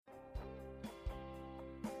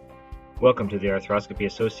Welcome to the Arthroscopy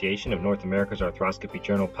Association of North America's Arthroscopy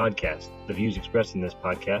Journal podcast. The views expressed in this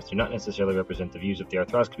podcast do not necessarily represent the views of the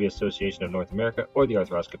Arthroscopy Association of North America or the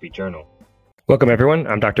Arthroscopy Journal. Welcome, everyone.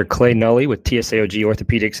 I'm Dr. Clay Nully with TSAOG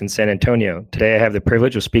Orthopedics in San Antonio. Today, I have the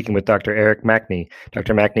privilege of speaking with Dr. Eric Mackney.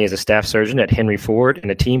 Dr. Mackney is a staff surgeon at Henry Ford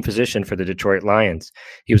and a team physician for the Detroit Lions.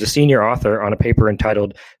 He was a senior author on a paper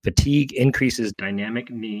entitled Fatigue Increases Dynamic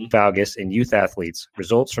Knee Valgus in Youth Athletes,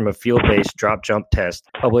 Results from a Field-Based Drop Jump Test,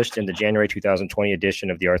 published in the January 2020 edition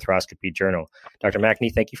of the Arthroscopy Journal. Dr.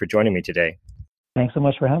 Mackney, thank you for joining me today. Thanks so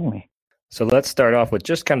much for having me. So let's start off with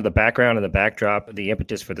just kind of the background and the backdrop, the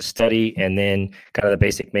impetus for the study, and then kind of the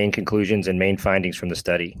basic main conclusions and main findings from the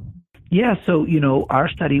study. Yeah, so our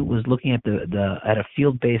study was looking at at a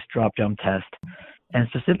field-based drop jump test, and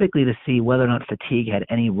specifically to see whether or not fatigue had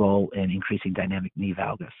any role in increasing dynamic knee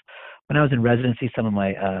valgus. When I was in residency, some of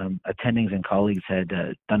my attendings and colleagues had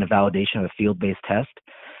done a validation of a field-based test.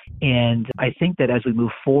 And I think that as we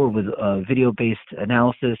move forward with video-based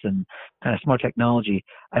analysis and kind of smart technology,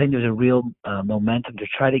 I think there's a real momentum to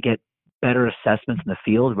try to get better assessments in the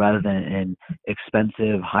field rather than in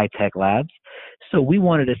expensive high-tech labs. So we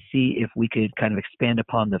wanted to see if we could kind of expand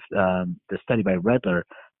upon the study by Redler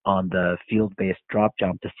on the field-based drop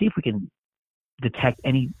jump to see if we can detect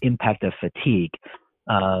any impact of fatigue.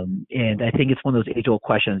 And I think it's one of those age-old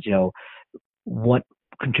questions, what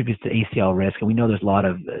contributes to ACL risk? And we know there's a lot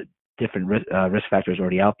of different risk factors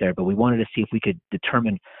already out there, but we wanted to see if we could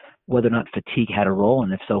determine whether or not fatigue had a role,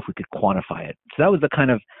 and if so, if we could quantify it. So that was the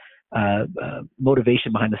kind of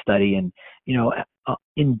motivation behind the study. And,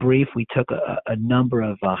 in brief, we took a number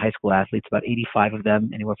of high school athletes, about 85 of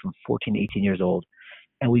them, anywhere from 14 to 18 years old.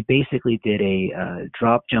 And we basically did a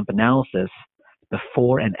drop jump analysis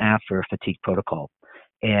before and after fatigue protocol.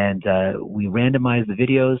 And we randomized the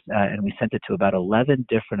videos and we sent it to about 11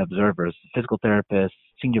 different observers, physical therapists,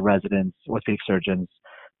 senior residents, orthopedic surgeons,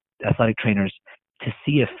 athletic trainers, to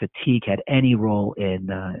see if fatigue had any role in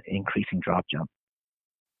increasing drop jump.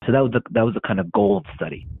 So that was the kind of goal of the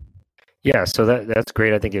study. Yeah, so that's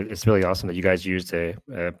great. I think it's really awesome that you guys used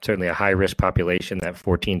certainly a high-risk population. That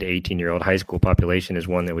 14 to 18-year-old high school population is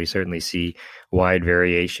one that we certainly see wide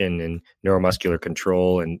variation in neuromuscular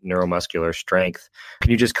control and neuromuscular strength.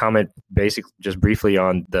 Can you just comment just briefly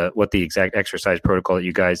on what the exact exercise protocol that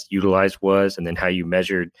you guys utilized was, and then how you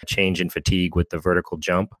measured change in fatigue with the vertical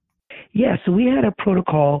jump? Yeah, so we had a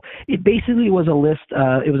protocol. It basically was a list.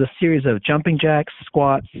 It was a series of jumping jacks,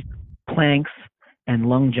 squats, planks, and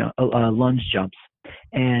lunge jumps.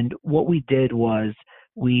 And what we did was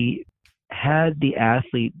we had the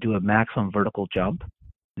athlete do a maximum vertical jump.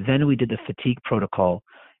 Then we did the fatigue protocol.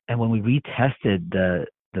 And when we retested the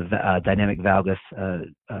dynamic valgus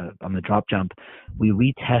on the drop jump, we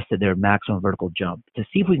retested their maximum vertical jump to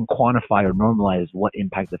see if we can quantify or normalize what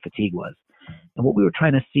impact the fatigue was. And what we were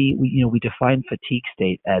trying to see, we defined fatigue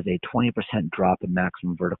state as a 20% drop in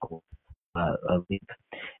maximum vertical leap.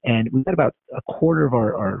 And we had about a quarter of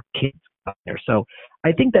our kids out there. So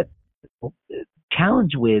I think that the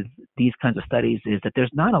challenge with these kinds of studies is that there's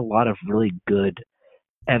not a lot of really good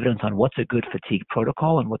evidence on what's a good fatigue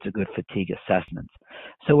protocol and what's a good fatigue assessment.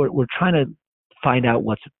 So we're trying to find out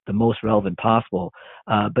what's the most relevant possible.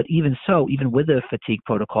 But even with the fatigue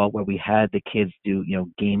protocol where we had the kids do,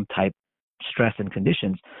 game type stress and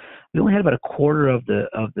conditions, we only had about a quarter of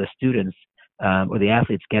the students or the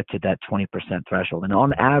athletes get to that 20% threshold. And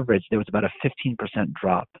on average, there was about a 15%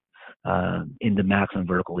 drop in the maximum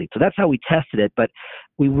vertical leap. So that's how we tested it, but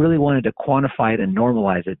we really wanted to quantify it and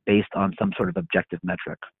normalize it based on some sort of objective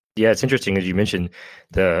metric. Yeah, it's interesting, as you mentioned,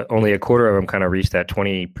 only a quarter of them kind of reached that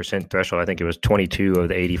 20% threshold. I think it was 22 of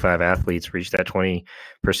the 85 athletes reached that 20%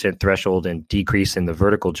 threshold and decrease in the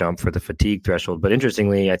vertical jump for the fatigue threshold. But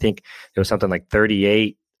interestingly, I think there was something like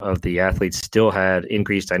 38 of the athletes still had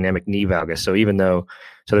increased dynamic knee valgus.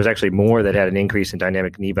 So there's actually more that had an increase in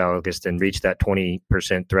dynamic knee valgus than reached that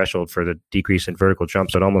 20% threshold for the decrease in vertical jump.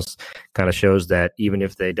 So it almost kind of shows that even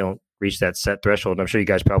if they don't reach that set threshold, and I'm sure you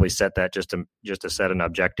guys probably set that just to set an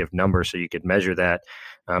objective number so you could measure that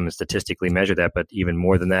and statistically measure that, but even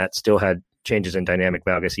more than that, still had changes in dynamic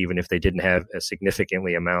valgus, even if they didn't have a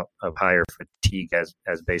significantly amount of higher fatigue as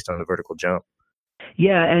based on the vertical jump.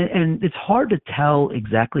 Yeah, and it's hard to tell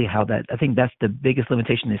exactly how that. I think that's the biggest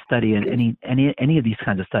limitation in this study and any of these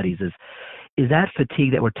kinds of studies is that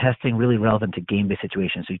fatigue that we're testing really relevant to game-based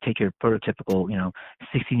situations? So you take your prototypical,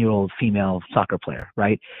 16-year-old female soccer player,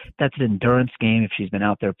 right? That's an endurance game. If she's been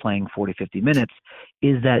out there playing 40, 50 minutes,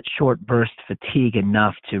 is that short burst fatigue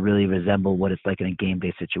enough to really resemble what it's like in a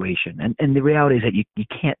game-based situation? And the reality is that you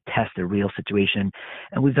can't test a real situation.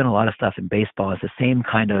 And we've done a lot of stuff in baseball. It's the same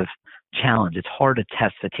kind of challenge. It's hard to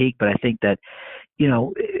test fatigue, but I think that,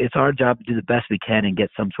 it's our job to do the best we can and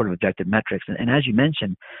get some sort of objective metrics. And as you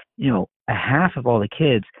mentioned, a half of all the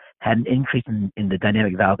kids had an increase in the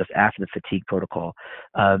dynamic valgus after the fatigue protocol.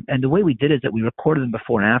 And the way we did is that we recorded them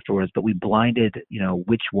before and afterwards, but we blinded,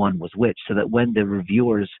 which one was which, so that when the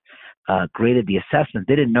reviewers graded the assessment,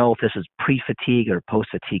 they didn't know if this was pre-fatigue or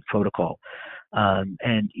post-fatigue protocol. After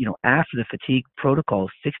the fatigue protocol,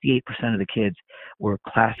 68% of the kids were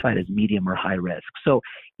classified as medium or high risk. So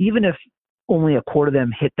even if only a quarter of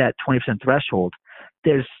them hit that 20% threshold,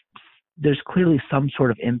 there's clearly some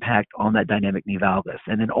sort of impact on that dynamic knee valgus.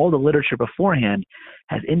 And then all the literature beforehand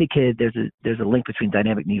has indicated there's a link between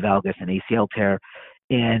dynamic knee valgus and ACL tear.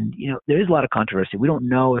 And, there is a lot of controversy. We don't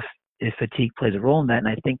know if fatigue plays a role in that. And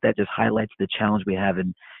I think that just highlights the challenge we have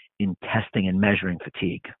in testing and measuring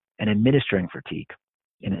fatigue and administering fatigue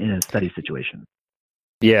in a study situation.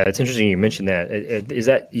 Yeah, it's interesting you mentioned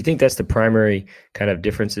that. You think that's the primary kind of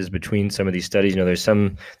differences between some of these studies? There's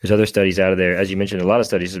other studies out of there. As you mentioned, a lot of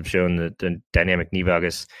studies have shown that the dynamic knee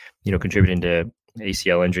valgus, contributing to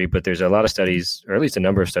ACL injury, but there's a lot of studies, or at least a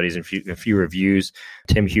number of studies and a few reviews.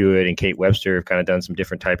 Tim Hewitt and Kate Webster have kind of done some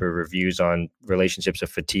different type of reviews on relationships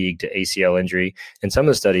of fatigue to ACL injury. And some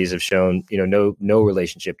of the studies have shown, no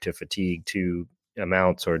relationship to fatigue to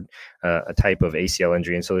amounts or a type of ACL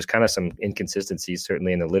injury. And so there's kind of some inconsistencies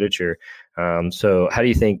certainly in the literature. So how do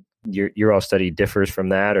you think your all study differs from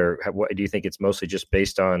that? Or what do you think it's mostly just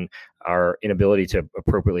based on our inability to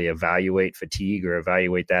appropriately evaluate fatigue or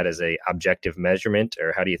evaluate that as a objective measurement?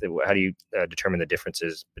 Or how do you determine the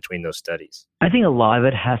differences between those studies? I think a lot of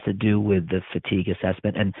it has to do with the fatigue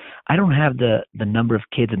assessment. And I don't have the number of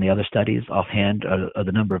kids in the other studies offhand or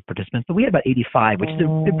the number of participants, but we had about 85, which is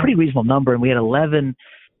a pretty reasonable number. And we had 11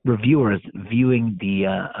 reviewers viewing the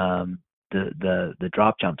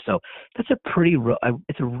drop jump. So that's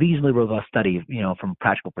it's a reasonably robust study, from a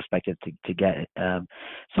practical perspective to get it.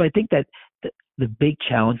 So I think that the big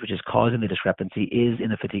challenge, which is causing the discrepancy, is in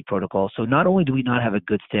the fatigue protocol. So not only do we not have a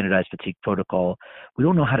good standardized fatigue protocol, we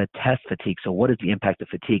don't know how to test fatigue. So what is the impact of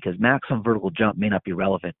fatigue? Because maximum vertical jump may not be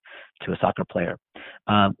relevant to a soccer player.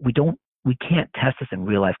 We can't test this in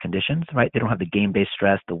real life conditions, right? They don't have the game-based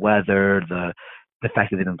stress, the weather, the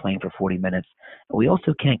fact that they've been playing for 40 minutes. We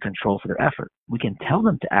also can't control for their effort. We can tell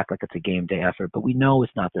them to act like it's a game day effort, but we know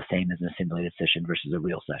it's not the same as a simulated session versus a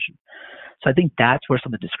real session. So I think that's where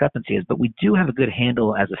some of the discrepancy is, but we do have a good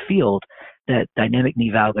handle as a field that dynamic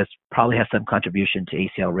knee valgus probably has some contribution to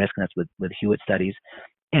ACL risk, and that's with Hewitt studies.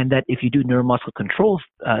 And that if you do neuromuscular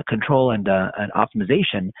control and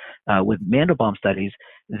optimization with Mandelbaum studies,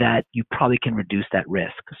 that you probably can reduce that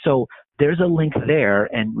risk. So there's a link there,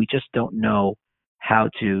 and we just don't know how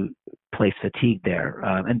to place fatigue there.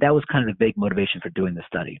 And that was kind of the big motivation for doing the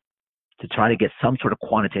study, to try to get some sort of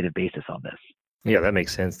quantitative basis on this. Yeah, that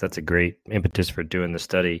makes sense. That's a great impetus for doing the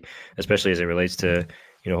study, especially as it relates to,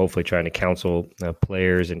 hopefully trying to counsel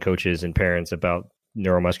players and coaches and parents about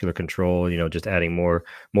neuromuscular control, just adding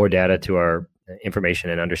more data to our information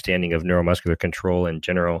and understanding of neuromuscular control in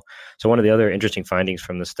general. So one of the other interesting findings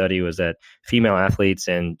from the study was that female athletes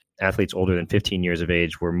and athletes older than 15 years of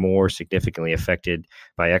age were more significantly affected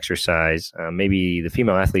by exercise. Maybe the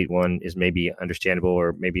female athlete one is maybe understandable,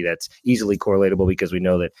 or maybe that's easily correlatable because we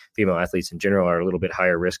know that female athletes in general are a little bit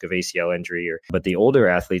higher risk of ACL injury. But the older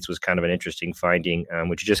athletes was kind of an interesting finding.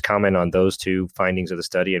 Would you just comment on those two findings of the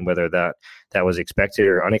study and whether that was expected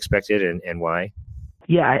or unexpected, and why?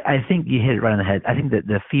 Yeah, I think you hit it right on the head. I think that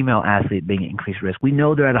the female athlete being at increased risk, we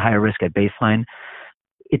know they're at a higher risk at baseline.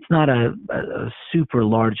 It's not a super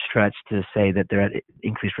large stretch to say that they're at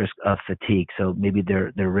increased risk of fatigue. So maybe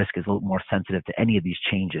their risk is a little more sensitive to any of these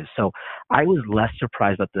changes. So I was less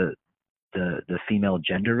surprised about the female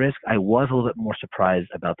gender risk. I was a little bit more surprised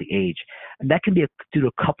about the age. And that can be due to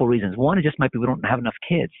a couple reasons. One, it just might be we don't have enough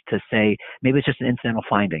kids to say maybe it's just an incidental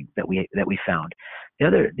finding that we found. The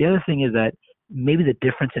other thing is that maybe the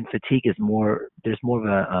difference in fatigue is there's more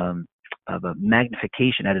of a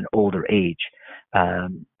magnification at an older age,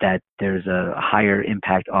 that there's a higher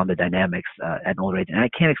impact on the dynamics at an older age. And I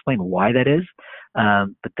can't explain why that is,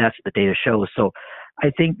 but that's what the data shows. So I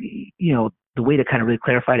think, the way to kind of really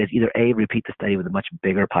clarify it is either A, repeat the study with a much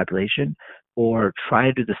bigger population, or try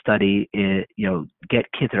to do the study, get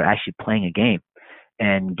kids that are actually playing a game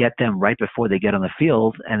and get them right before they get on the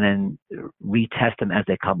field and then retest them as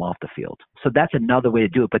they come off the field. So that's another way to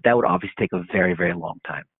do it, but that would obviously take a very, very long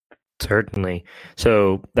time. Certainly.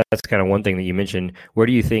 So that's kind of one thing that you mentioned. Where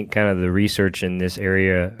do you think kind of the research in this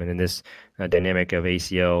area and in this dynamic of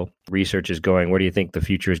ACL research is going? Where do you think the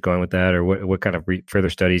future is going with that? Or what kind of further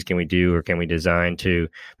studies can we do or can we design to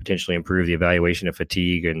potentially improve the evaluation of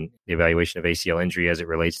fatigue and the evaluation of ACL injury as it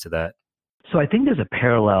relates to that? So I think there's a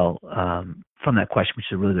parallel from that question, which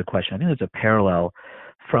is a really good question. I think there's a parallel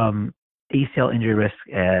from ACL injury risk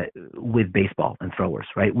with baseball and throwers,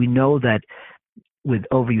 right? We know that with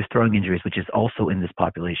overuse throwing injuries, which is also in this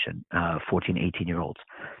population, 14, 18-year-olds,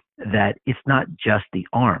 that it's not just the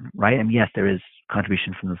arm, right? I mean, yes, there is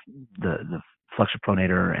contribution from the flexor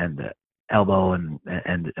pronator and the elbow and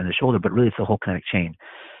the shoulder, but really it's the whole kinetic chain.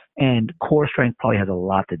 And core strength probably has a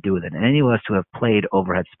lot to do with it. And any of us who have played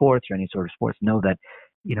overhead sports or any sort of sports know that,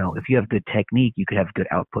 if you have good technique, you could have good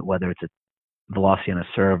output, whether it's a velocity on a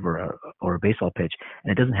serve or a baseball pitch,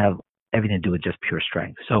 and it doesn't have everything to do with just pure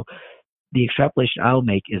strength. So the extrapolation I'll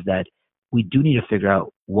make is that we do need to figure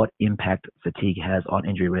out what impact fatigue has on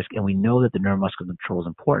injury risk, and we know that the neuromuscular control is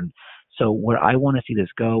important. So where I want to see this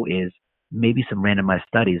go is maybe some randomized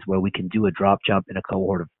studies where we can do a drop jump in a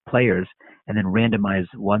cohort of players and then randomize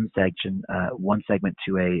one segment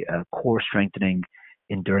to a core strengthening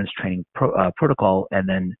endurance training protocol, and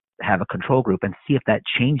then have a control group and see if that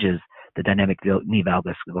changes the dynamic knee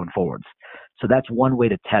valgus going forwards. So that's one way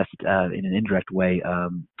to test in an indirect way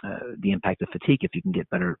the impact of fatigue if you can get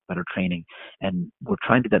better training. And we're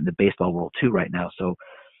trying to do that in the baseball world too right now. So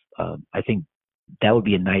I think that would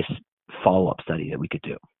be a nice follow-up study that we could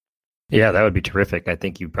do. Yeah, that would be terrific. I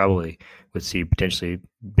think you probably would see potentially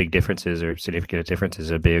big differences or significant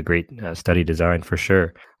differences. It'd be a great study design for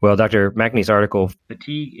sure. Well, Dr. Mackney's article,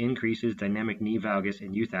 Fatigue Increases Dynamic Knee Valgus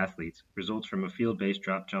in Youth Athletes, Results from a Field-Based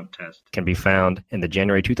Drop Jump Test, can be found in the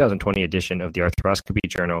January 2020 edition of the Arthroscopy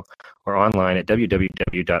Journal or online at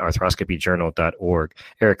www.arthroscopyjournal.org.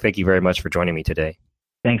 Eric, thank you very much for joining me today.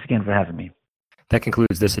 Thanks again for having me. That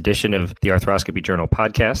concludes this edition of the Arthroscopy Journal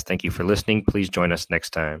podcast. Thank you for listening. Please join us next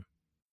time.